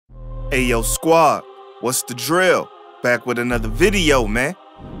Ayo squad, what's the drill? Back with another video, man.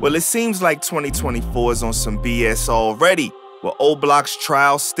 Well, it seems like 2024 is on some BS already. With O Block's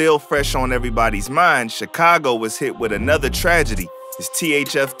trial still fresh on everybody's mind, Chicago was hit with another tragedy. His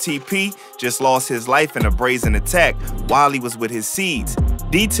THF TP just lost his life in a brazen attack while he was with his seeds.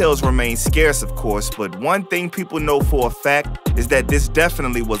 Details remain scarce, of course, but one thing people know for a fact is that this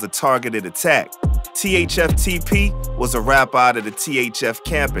definitely was a targeted attack. THF TP was a rapper out of the THF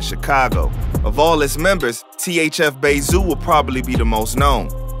camp in Chicago. Of all its members, THF Bezu will probably be the most known.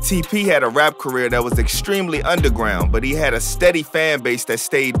 TP had a rap career that was extremely underground, but he had a steady fan base that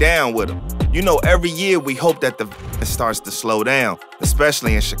stayed down with him. You know, every year we hope that the starts to slow down,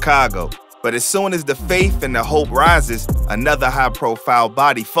 especially in Chicago. But as soon as the faith and the hope rises, another high-profile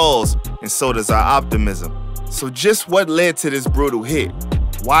body falls, and so does our optimism. So just what led to this brutal hit?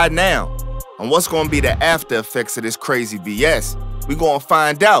 Why now? And what's going to be the after effects of this crazy BS? We're going to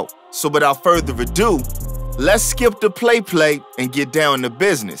find out. So without further ado, let's skip the play and get down to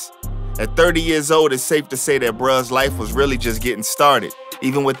business. At 30 years old, it's safe to say that bruh's life was really just getting started.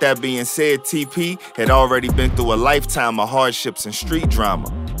 Even with that being said, TP had already been through a lifetime of hardships and street drama.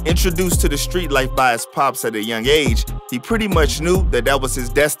 Introduced to the street life by his pops at a young age, he pretty much knew that that was his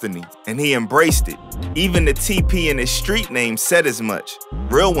destiny, and he embraced it. Even the TP in his street name said as much.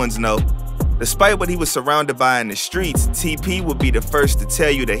 Real ones know. Despite what he was surrounded by in the streets, TP would be the first to tell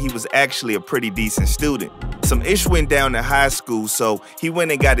you that he was actually a pretty decent student. Some ish went down in high school, so he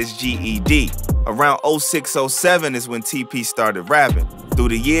went and got his GED. Around 06-07 is when TP started rapping. Through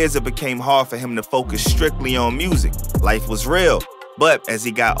the years, it became hard for him to focus strictly on music. Life was real. But as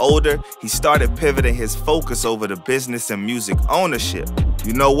he got older, he started pivoting his focus over to business and music ownership.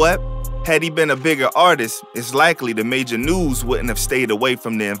 You know what? Had he been a bigger artist, it's likely the major news wouldn't have stayed away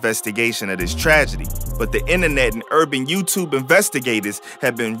from the investigation of this tragedy. But the internet and urban YouTube investigators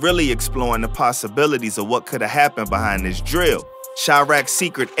have been really exploring the possibilities of what could have happened behind this drill. Chirac's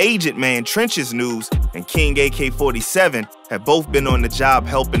secret agent man Trench's News and King AK-47 have both been on the job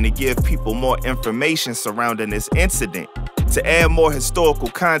helping to give people more information surrounding this incident. To add more historical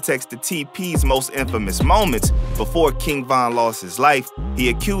context to TP's most infamous moments, before King Von lost his life, he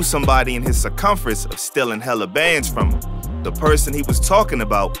accused somebody in his circumference of stealing hella bands from him. The person he was talking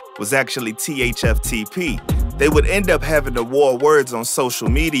about was actually THF TP. They would end up having to war words on social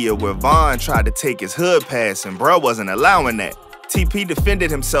media where Von tried to take his hood pass and bruh wasn't allowing that. TP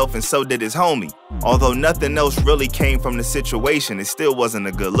defended himself and so did his homie. Although nothing else really came from the situation, it still wasn't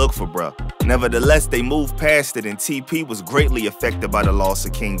a good look for bruh. Nevertheless, they moved past it and TP was greatly affected by the loss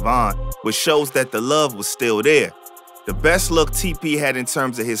of King Von, which shows that the love was still there. The best look TP had in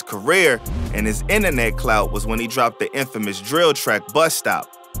terms of his career and his internet clout was when he dropped the infamous drill track Bus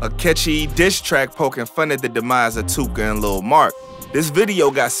Stop, a catchy diss track poking fun at the demise of Tuka and Lil Mark. This video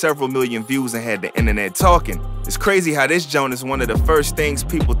got several million views and had the internet talking. It's crazy how this joint is one of the first things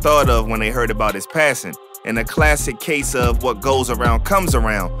people thought of when they heard about his passing, and a classic case of what goes around comes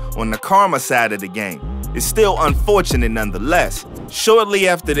around on the karma side of the game. It's still unfortunate nonetheless. Shortly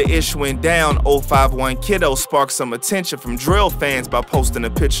after the ish went down, 051 Kiddo sparked some attention from drill fans by posting a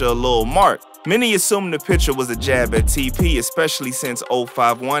picture of Lil Mark. Many assumed the picture was a jab at TP, especially since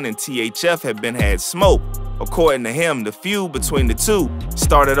 051 and THF had smoke. According to him, the feud between the two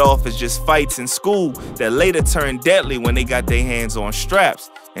started off as just fights in school that later turned deadly when they got their hands on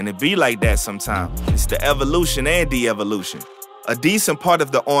straps. And it be like that sometimes. It's the evolution and de-evolution. A decent part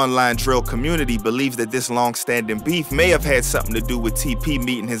of the online drill community believes that this long-standing beef may have had something to do with TP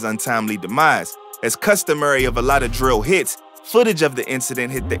meeting his untimely demise. As customary of a lot of drill hits, footage of the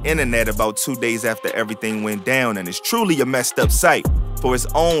incident hit the internet about 2 days after everything went down, and it's truly a messed up sight. For his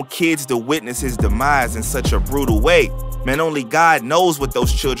own kids to witness his demise in such a brutal way, man, only God knows what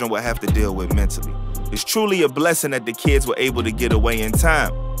those children will have to deal with mentally. It's truly a blessing that the kids were able to get away in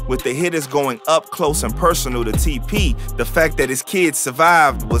time. With the hitters going up close and personal to TP, the fact that his kids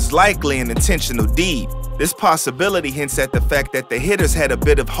survived was likely an intentional deed. This possibility hints at the fact that the hitters had a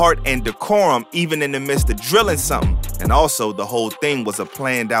bit of heart and decorum even in the midst of drilling something, and also the whole thing was a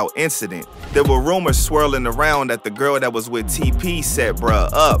planned out incident. There were rumors swirling around that the girl that was with TP set bruh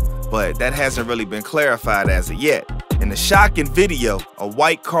up, but that hasn't really been clarified as of yet. In the shocking video, a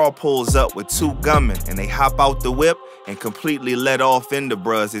white car pulls up with two gunmen and they hop out the whip and completely let off into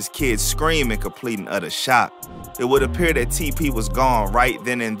bruh as his kids scream in complete and utter shock. It would appear that TP was gone right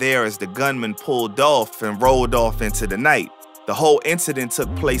then and there as the gunman pulled off and rolled off into the night. The whole incident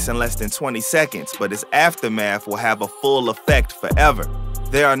took place in less than 20 seconds, but its aftermath will have a full effect forever.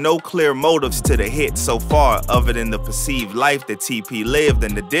 There are no clear motives to the hit so far other than the perceived life that TP lived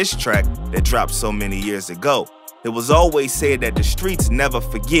and the diss track that dropped so many years ago. It was always said that the streets never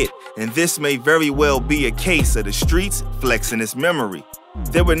forget, and this may very well be a case of the streets flexing its memory.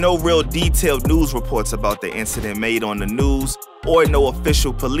 There were no real detailed news reports about the incident made on the news, or no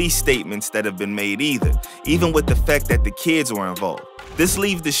official police statements that have been made either, even with the fact that the kids were involved. This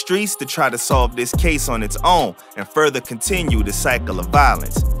leaves the streets to try to solve this case on its own and further continue the cycle of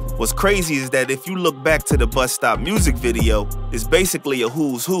violence. What's crazy is that if you look back to the Bus Stop music video, it's basically a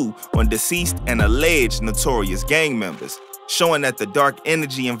who's who on deceased and alleged notorious gang members, showing that the dark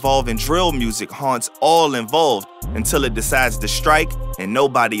energy involved in drill music haunts all involved until it decides to strike and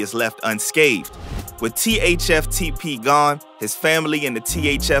nobody is left unscathed. With THF TP gone, his family and the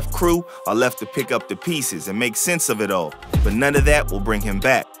THF crew are left to pick up the pieces and make sense of it all, but none of that will bring him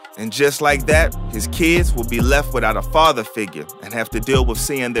back. And just like that, his kids will be left without a father figure and have to deal with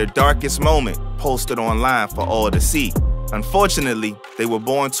seeing their darkest moment posted online for all to see. Unfortunately, they were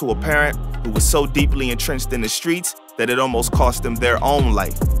born to a parent who was so deeply entrenched in the streets that it almost cost them their own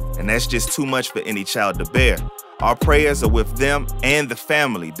life. And that's just too much for any child to bear. Our prayers are with them and the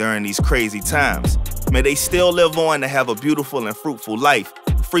family during these crazy times. May they still live on to have a beautiful and fruitful life,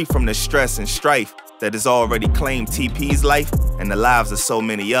 free from the stress and strife that has already claimed TP's life and the lives of so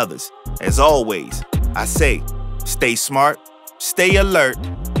many others. As always, I say, stay smart, stay alert,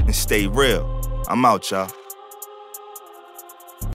 and stay real. I'm out, y'all.